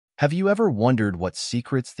Have you ever wondered what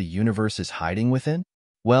secrets the universe is hiding within?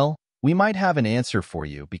 Well, we might have an answer for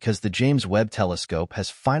you because the James Webb Telescope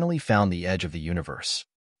has finally found the edge of the universe.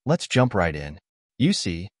 Let's jump right in. You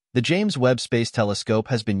see, the James Webb Space Telescope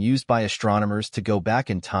has been used by astronomers to go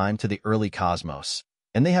back in time to the early cosmos,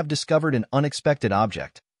 and they have discovered an unexpected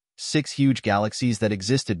object: 6 huge galaxies that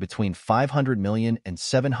existed between 500 million and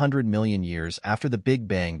 700 million years after the Big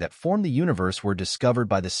Bang that formed the universe were discovered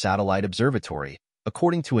by the satellite observatory,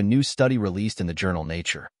 according to a new study released in the journal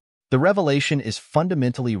Nature. The revelation is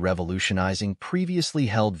fundamentally revolutionizing previously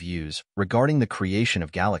held views regarding the creation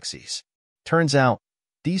of galaxies. Turns out,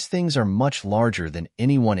 these things are much larger than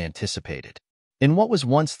anyone anticipated. In what was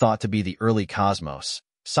once thought to be the early cosmos,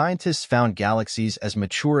 scientists found galaxies as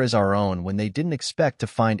mature as our own when they didn't expect to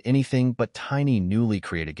find anything but tiny newly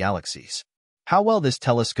created galaxies. How well this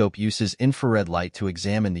telescope uses infrared light to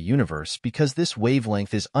examine the universe because this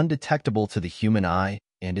wavelength is undetectable to the human eye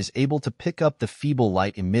and is able to pick up the feeble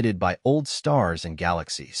light emitted by old stars and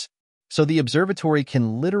galaxies. So the observatory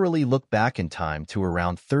can literally look back in time to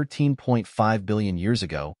around 13.5 billion years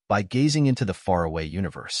ago by gazing into the faraway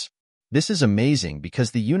universe. This is amazing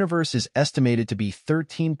because the universe is estimated to be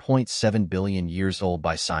 13.7 billion years old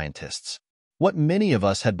by scientists. What many of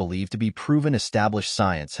us had believed to be proven established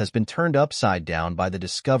science has been turned upside down by the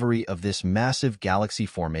discovery of this massive galaxy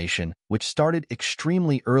formation, which started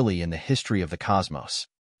extremely early in the history of the cosmos.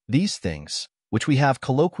 These things, which we have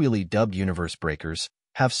colloquially dubbed universe breakers,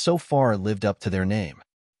 have so far lived up to their name.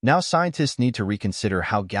 Now scientists need to reconsider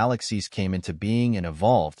how galaxies came into being and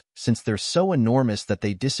evolved, since they're so enormous that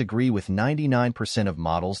they disagree with 99% of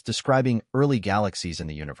models describing early galaxies in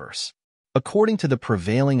the universe. According to the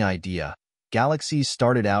prevailing idea, galaxies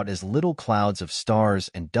started out as little clouds of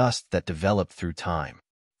stars and dust that developed through time.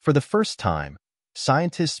 For the first time,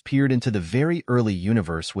 scientists peered into the very early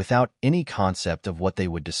universe without any concept of what they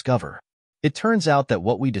would discover. It turns out that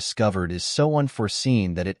what we discovered is so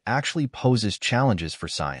unforeseen that it actually poses challenges for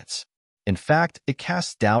science. In fact, it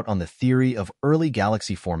casts doubt on the theory of early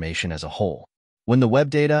galaxy formation as a whole. When the Webb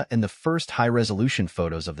data and the first high-resolution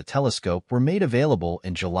photos of the telescope were made available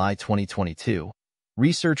in July 2022,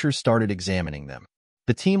 researchers started examining them.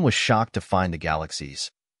 The team was shocked to find the galaxies,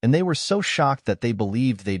 and they were so shocked that they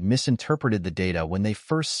believed they'd misinterpreted the data when they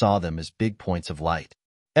first saw them as big points of light.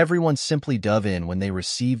 Everyone simply dove in when they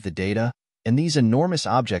received the data, and these enormous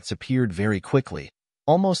objects appeared very quickly,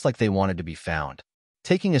 almost like they wanted to be found.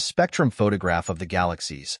 Taking a spectrum photograph of the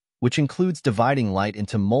galaxies, which includes dividing light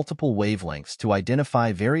into multiple wavelengths to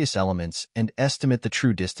identify various elements and estimate the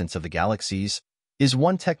true distance of the galaxies, is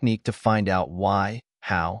one technique to find out why,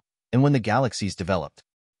 how, and when the galaxies developed.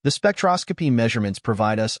 The spectroscopy measurements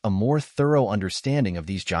provide us a more thorough understanding of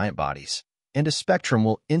these giant bodies, and a spectrum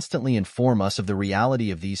will instantly inform us of the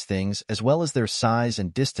reality of these things as well as their size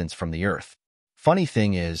and distance from the Earth. Funny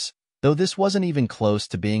thing is, though this wasn't even close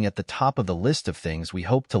to being at the top of the list of things we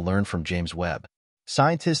hoped to learn from James Webb,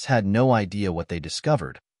 scientists had no idea what they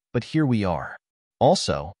discovered, but here we are.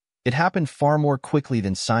 Also, it happened far more quickly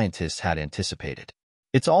than scientists had anticipated.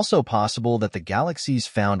 It's also possible that the galaxies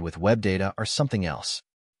found with Webb data are something else.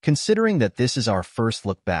 Considering that this is our first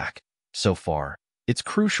look back, so far, it's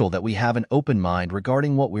crucial that we have an open mind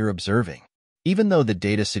regarding what we're observing. Even though the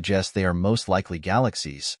data suggests they are most likely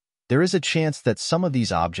galaxies, there is a chance that some of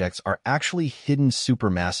these objects are actually hidden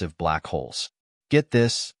supermassive black holes. Get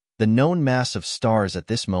this, the known mass of stars at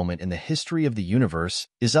this moment in the history of the universe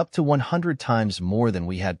is up to 100 times more than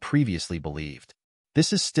we had previously believed.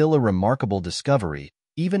 This is still a remarkable discovery,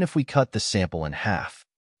 even if we cut the sample in half.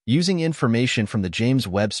 Using information from the James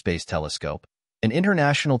Webb Space Telescope, an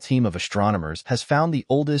international team of astronomers has found the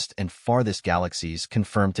oldest and farthest galaxies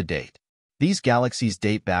confirmed to date. These galaxies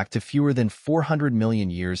date back to fewer than 400 million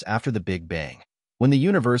years after the Big Bang, when the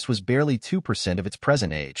universe was barely 2% of its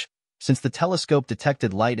present age, since the telescope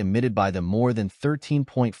detected light emitted by them more than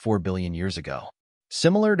 13.4 billion years ago.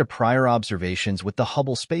 Similar to prior observations with the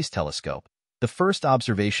Hubble Space Telescope, the first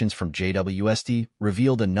observations from JWST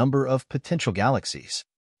revealed a number of potential galaxies.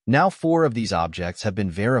 Now 4 of these objects have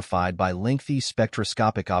been verified by lengthy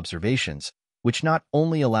spectroscopic observations, which not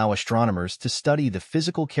only allow astronomers to study the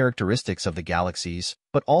physical characteristics of the galaxies,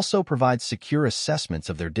 but also provide secure assessments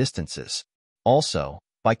of their distances. Also,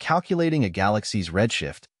 by calculating a galaxy's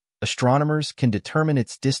redshift, astronomers can determine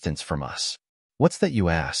its distance from us. What's that, you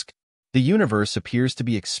ask? The universe appears to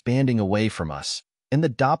be expanding away from us, and the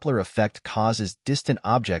Doppler effect causes distant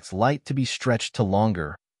objects' light to be stretched to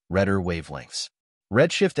longer, redder wavelengths.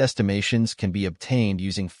 Redshift estimations can be obtained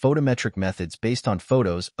using photometric methods based on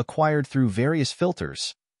photos acquired through various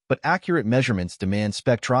filters, but accurate measurements demand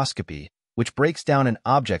spectroscopy, which breaks down an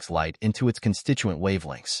object's light into its constituent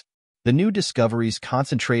wavelengths. The new discoveries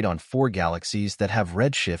concentrate on 4 galaxies that have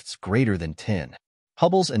redshifts greater than 10.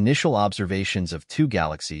 Hubble's initial observations of 2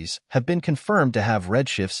 galaxies have been confirmed to have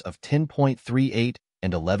redshifts of 10.38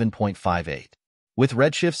 and 11.58. With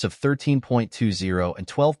redshifts of 13.20 and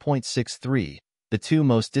 12.63, the 2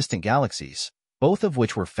 most distant galaxies, both of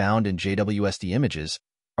which were found in JWST images,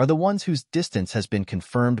 are the ones whose distance has been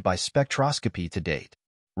confirmed by spectroscopy to date.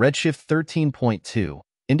 Redshift 13.2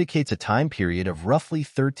 indicates a time period of roughly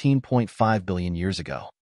 13.5 billion years ago.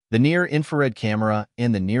 The near-infrared camera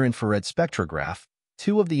and the near-infrared spectrograph,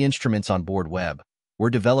 2 of the instruments on board Webb, were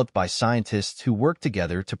developed by scientists who worked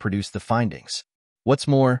together to produce the findings. What's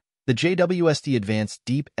more, the JWST Advanced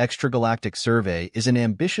Deep Extragalactic Survey is an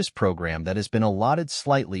ambitious program that has been allotted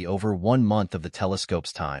slightly over 1 month of the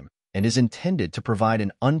telescope's time and is intended to provide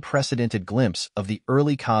an unprecedented glimpse of the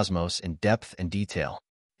early cosmos in depth and detail.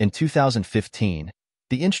 In 2015,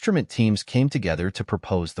 the instrument teams came together to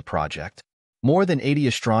propose the project. More than 80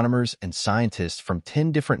 astronomers and scientists from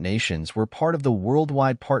 10 different nations were part of the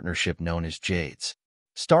worldwide partnership known as JADES.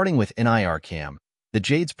 Starting with NIRCam, the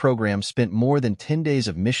JADES program spent more than 10 days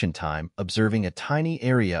of mission time observing a tiny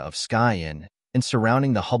area of sky in and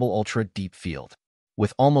surrounding the Hubble Ultra Deep Field.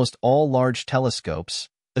 With almost all large telescopes,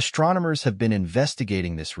 astronomers have been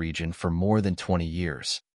investigating this region for more than 20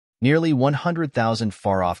 years. Nearly 100,000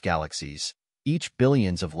 far-off galaxies, each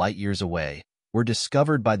billions of light-years away, were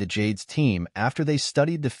discovered by the JADES team after they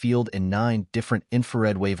studied the field in 9 different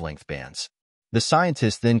infrared wavelength bands. The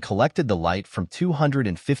scientists then collected the light from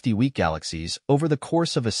 250 weak galaxies over the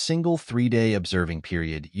course of a single 3-day observing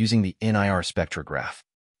period using the NIR spectrograph.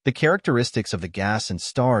 The characteristics of the gas and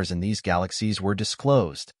stars in these galaxies were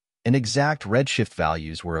disclosed, and exact redshift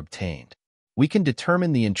values were obtained. We can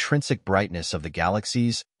determine the intrinsic brightness of the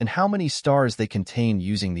galaxies and how many stars they contain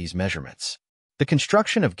using these measurements. The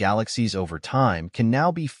construction of galaxies over time can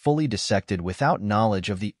now be fully dissected without knowledge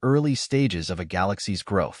of the early stages of a galaxy's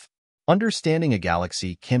growth. Understanding a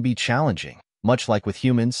galaxy can be challenging. Much like with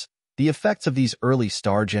humans, the effects of these early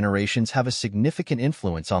star generations have a significant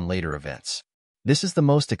influence on later events. This is the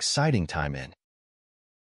most exciting time in.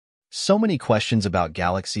 So many questions about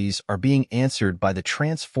galaxies are being answered by the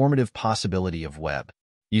transformative possibility of Webb.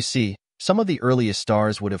 You see, some of the earliest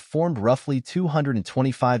stars would have formed roughly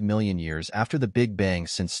 225 million years after the Big Bang,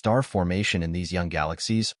 since star formation in these young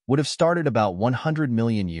galaxies would have started about 100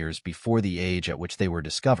 million years before the age at which they were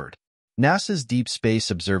discovered. NASA's Deep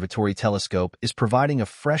Space Observatory telescope is providing a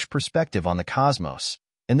fresh perspective on the cosmos,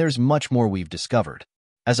 and there's much more we've discovered.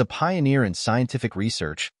 As a pioneer in scientific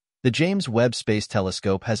research, the James Webb Space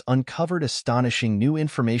Telescope has uncovered astonishing new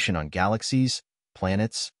information on galaxies,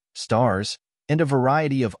 planets, stars, and a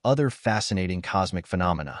variety of other fascinating cosmic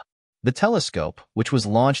phenomena. The telescope, which was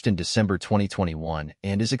launched in December 2021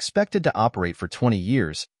 and is expected to operate for 20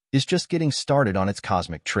 years, is just getting started on its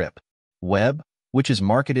cosmic trip. Webb, which is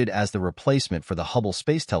marketed as the replacement for the Hubble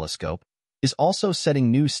Space Telescope, is also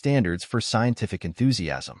setting new standards for scientific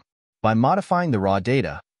enthusiasm. By modifying the raw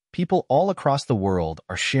data, people all across the world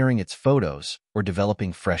are sharing its photos or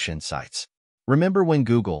developing fresh insights. Remember when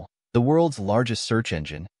Google, the world's largest search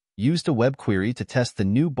engine, used a Webb query to test the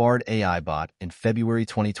new Bard AI bot in February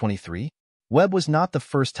 2023? Webb was not the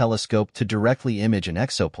first telescope to directly image an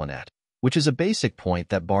exoplanet, which is a basic point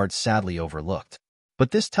that Bard sadly overlooked.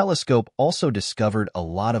 But this telescope also discovered a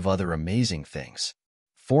lot of other amazing things.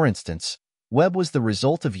 For instance, Webb was the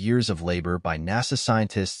result of years of labor by NASA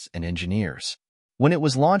scientists and engineers. When it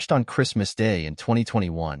was launched on Christmas Day in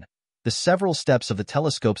 2021, the several steps of the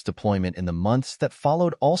telescope's deployment in the months that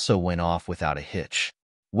followed also went off without a hitch.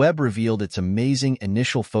 Webb revealed its amazing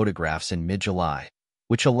initial photographs in mid-July,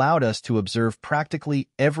 which allowed us to observe practically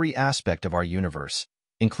every aspect of our universe,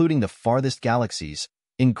 including the farthest galaxies,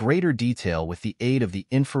 in greater detail with the aid of the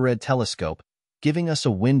infrared telescope, giving us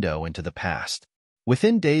a window into the past.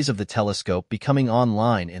 Within days of the telescope becoming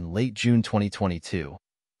online in late June 2022,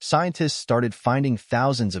 scientists started finding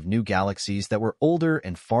thousands of new galaxies that were older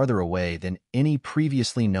and farther away than any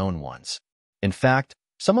previously known ones. In fact,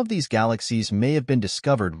 some of these galaxies may have been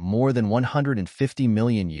discovered more than 150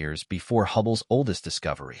 million years before Hubble's oldest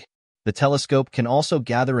discovery. The telescope can also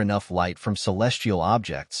gather enough light from celestial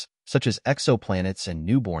objects, such as exoplanets and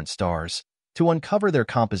newborn stars, to uncover their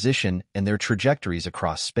composition and their trajectories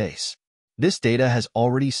across space. This data has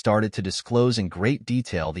already started to disclose in great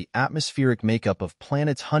detail the atmospheric makeup of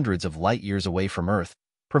planets hundreds of light-years away from Earth,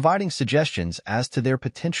 providing suggestions as to their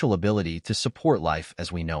potential ability to support life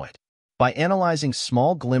as we know it. By analyzing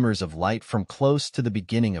small glimmers of light from close to the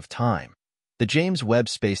beginning of time, the James Webb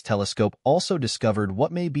Space Telescope also discovered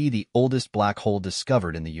what may be the oldest black hole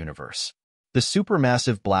discovered in the universe. The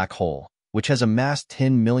supermassive black hole, which has a mass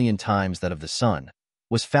 10 million times that of the Sun,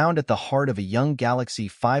 was found at the heart of a young galaxy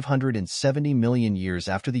 570 million years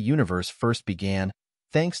after the universe first began,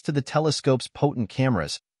 thanks to the telescope's potent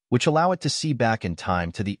cameras, which allow it to see back in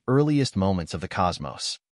time to the earliest moments of the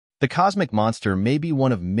cosmos. The cosmic monster may be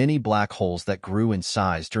one of many black holes that grew in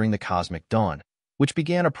size during the cosmic dawn, which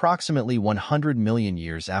began approximately 100 million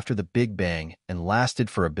years after the Big Bang and lasted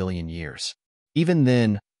for a billion years. Even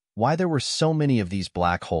then, why there were so many of these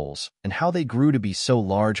black holes and how they grew to be so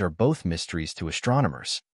large are both mysteries to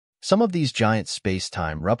astronomers. Some of these giant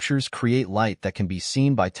space-time ruptures create light that can be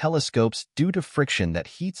seen by telescopes due to friction that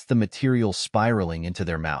heats the material spiraling into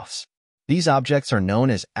their mouths. These objects are known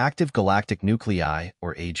as active galactic nuclei,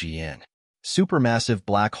 or AGN. Supermassive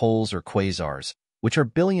black holes or quasars, which are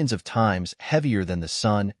billions of times heavier than the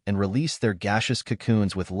Sun and release their gaseous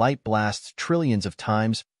cocoons with light blasts trillions of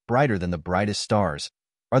times brighter than the brightest stars,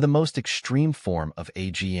 are the most extreme form of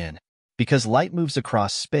AGN. Because light moves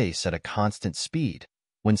across space at a constant speed,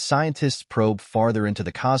 when scientists probe farther into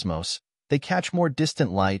the cosmos, they catch more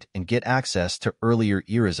distant light and get access to earlier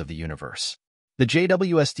eras of the universe. The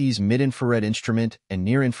JWST's mid-infrared instrument and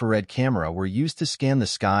near-infrared camera were used to scan the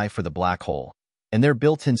sky for the black hole, and their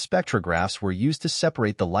built-in spectrographs were used to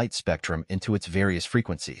separate the light spectrum into its various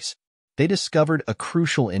frequencies. They discovered a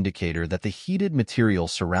crucial indicator that the heated material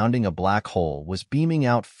surrounding a black hole was beaming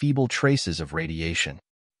out feeble traces of radiation.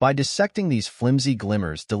 By dissecting these flimsy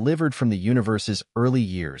glimmers delivered from the universe's early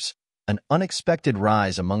years, an unexpected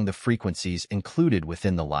rise among the frequencies included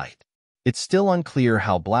within the light. It's still unclear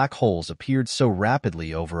how black holes appeared so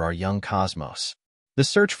rapidly over our young cosmos. The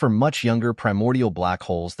search for much younger primordial black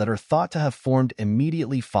holes that are thought to have formed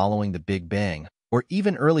immediately following the Big Bang, or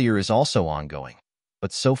even earlier, is also ongoing.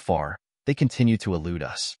 But so far, they continue to elude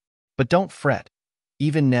us. But don't fret.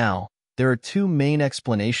 Even now, there are two main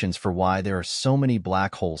explanations for why there are so many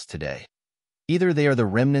black holes today. Either they are the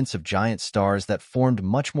remnants of giant stars that formed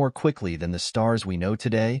much more quickly than the stars we know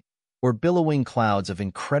today, or billowing clouds of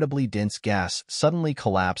incredibly dense gas suddenly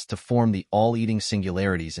collapsed to form the all-eating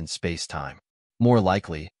singularities in space-time. More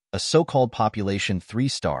likely, a so-called population 3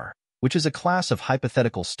 star, which is a class of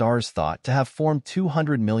hypothetical stars thought to have formed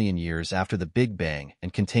 200 million years after the Big Bang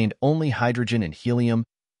and contained only hydrogen and helium,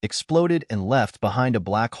 exploded and left behind a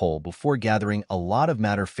black hole before gathering a lot of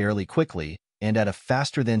matter fairly quickly and at a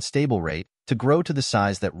faster-than-stable rate to grow to the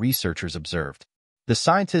size that researchers observed. The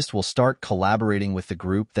scientists will start collaborating with the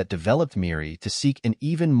group that developed MIRI to seek an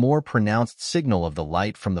even more pronounced signal of the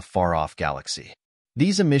light from the far-off galaxy.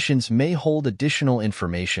 These emissions may hold additional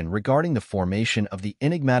information regarding the formation of the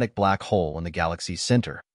enigmatic black hole in the galaxy's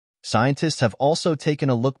center. Scientists have also taken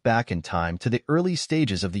a look back in time to the early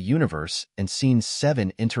stages of the universe and seen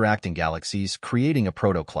 7 interacting galaxies creating a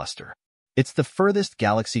protocluster. It's the furthest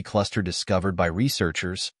galaxy cluster discovered by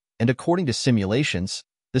researchers, and according to simulations,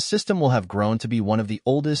 the system will have grown to be one of the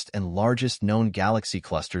oldest and largest known galaxy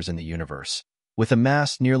clusters in the universe, with a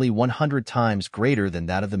mass nearly 100 times greater than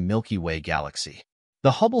that of the Milky Way galaxy.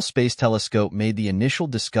 The Hubble Space Telescope made the initial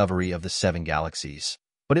discovery of the 7 galaxies,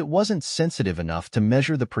 but it wasn't sensitive enough to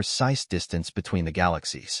measure the precise distance between the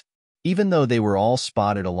galaxies. Even though they were all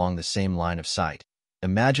spotted along the same line of sight,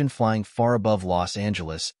 imagine flying far above Los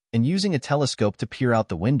Angeles and using a telescope to peer out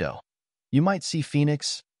the window. You might see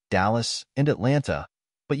Phoenix, Dallas, and Atlanta,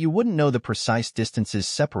 but you wouldn't know the precise distances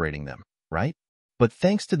separating them, right? But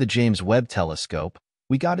thanks to the James Webb Telescope,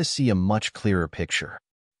 we got to see a much clearer picture.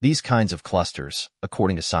 These kinds of clusters,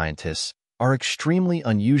 according to scientists, are extremely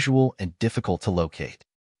unusual and difficult to locate.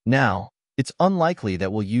 Now, it's unlikely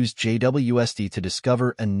that we'll use JWST to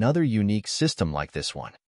discover another unique system like this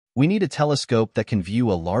one. We need a telescope that can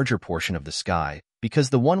view a larger portion of the sky, because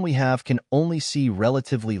the one we have can only see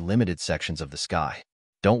relatively limited sections of the sky.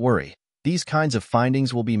 Don't worry, these kinds of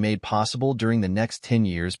findings will be made possible during the next 10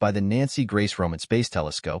 years by the Nancy Grace Roman Space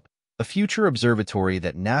Telescope, a future observatory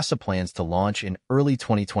that NASA plans to launch in early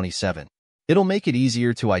 2027. It'll make it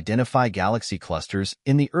easier to identify galaxy clusters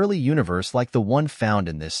in the early universe like the one found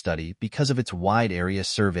in this study because of its wide area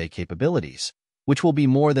survey capabilities, which will be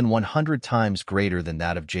more than 100 times greater than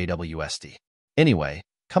that of JWST. Anyway,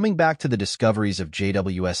 coming back to the discoveries of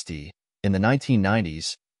JWST, in the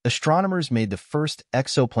 1990s, astronomers made the first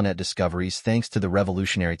exoplanet discoveries thanks to the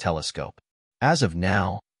revolutionary telescope. As of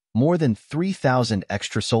now, more than 3,000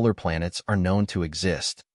 extrasolar planets are known to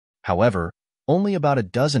exist. However, only about a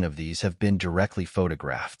dozen of these have been directly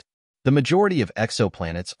photographed. The majority of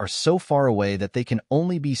exoplanets are so far away that they can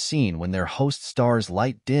only be seen when their host star's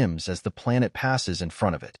light dims as the planet passes in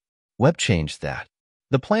front of it. Webb changed that.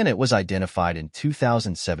 The planet was identified in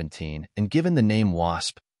 2017 and given the name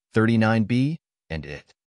WASP 39b, and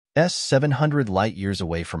it's 700 light-years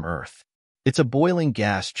away from Earth. It's a boiling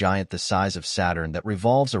gas giant the size of Saturn that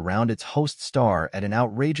revolves around its host star at an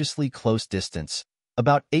outrageously close distance,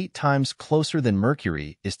 about 8 times closer than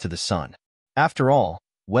Mercury is to the Sun. After all,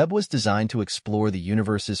 Webb was designed to explore the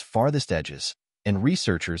universe's farthest edges, and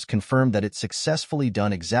researchers confirmed that it's successfully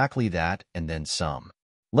done exactly that and then some.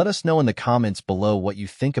 Let us know in the comments below what you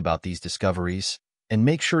think about these discoveries, and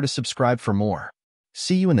make sure to subscribe for more.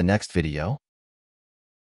 See you in the next video.